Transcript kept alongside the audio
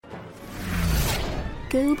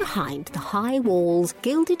go behind the high walls,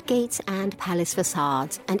 gilded gates and palace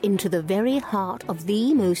facades and into the very heart of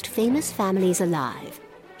the most famous families alive.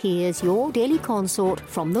 Here's your daily consort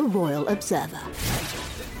from the Royal Observer.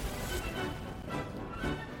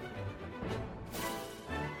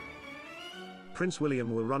 Prince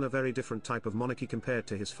William will run a very different type of monarchy compared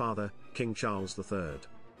to his father, King Charles III.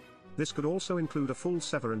 This could also include a full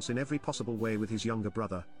severance in every possible way with his younger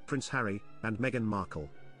brother, Prince Harry, and Meghan Markle.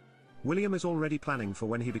 William is already planning for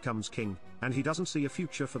when he becomes king, and he doesn't see a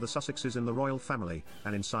future for the Sussexes in the royal family,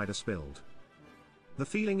 an insider spilled. The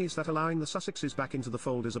feeling is that allowing the Sussexes back into the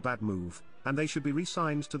fold is a bad move, and they should be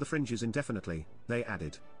re-signed to the fringes indefinitely, they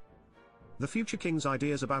added. The future king's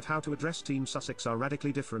ideas about how to address Team Sussex are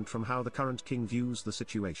radically different from how the current king views the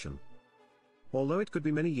situation. Although it could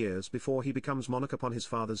be many years before he becomes monarch upon his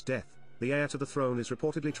father's death, the heir to the throne is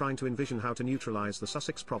reportedly trying to envision how to neutralize the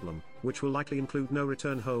Sussex problem, which will likely include no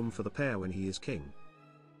return home for the pair when he is king.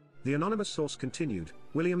 The anonymous source continued,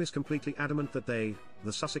 William is completely adamant that they,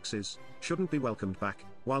 the Sussexes, shouldn't be welcomed back,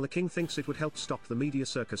 while the king thinks it would help stop the media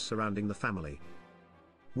circus surrounding the family.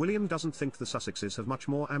 William doesn't think the Sussexes have much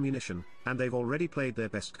more ammunition, and they've already played their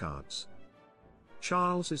best cards.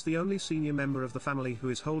 Charles is the only senior member of the family who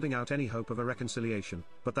is holding out any hope of a reconciliation,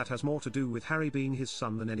 but that has more to do with Harry being his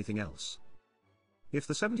son than anything else. If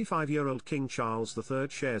the 75-year-old King Charles III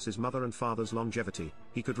shares his mother and father's longevity,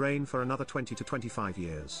 he could reign for another 20 to 25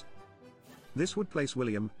 years. This would place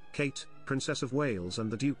William, Kate, Princess of Wales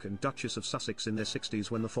and the Duke and Duchess of Sussex in their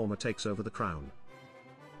 60s when the former takes over the crown.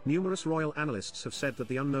 Numerous royal analysts have said that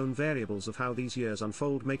the unknown variables of how these years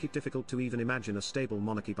unfold make it difficult to even imagine a stable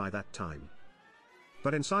monarchy by that time.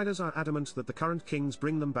 But insiders are adamant that the current king's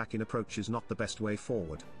bring them back in approach is not the best way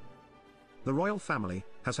forward. The royal family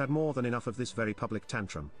has had more than enough of this very public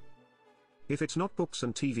tantrum. If it's not books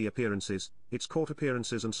and TV appearances, it's court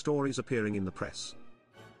appearances and stories appearing in the press.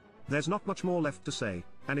 There's not much more left to say,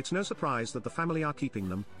 and it's no surprise that the family are keeping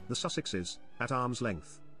them, the Sussexes, at arm's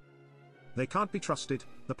length. They can't be trusted,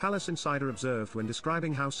 the palace insider observed when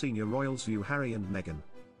describing how senior royals view Harry and Meghan.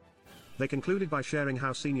 They concluded by sharing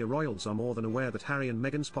how senior royals are more than aware that Harry and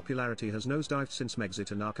Meghan's popularity has nosedived since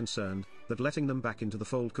Megxit and are concerned that letting them back into the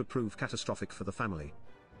fold could prove catastrophic for the family.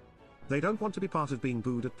 They don't want to be part of being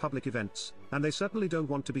booed at public events, and they certainly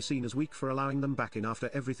don't want to be seen as weak for allowing them back in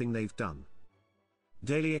after everything they've done.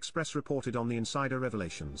 Daily Express reported on the insider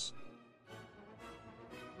revelations.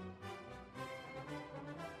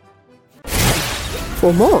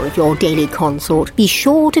 For more of your daily consort, be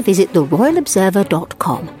sure to visit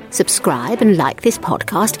theroyalobserver.com. Subscribe and like this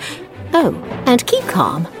podcast. Oh, and keep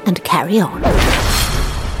calm and carry on.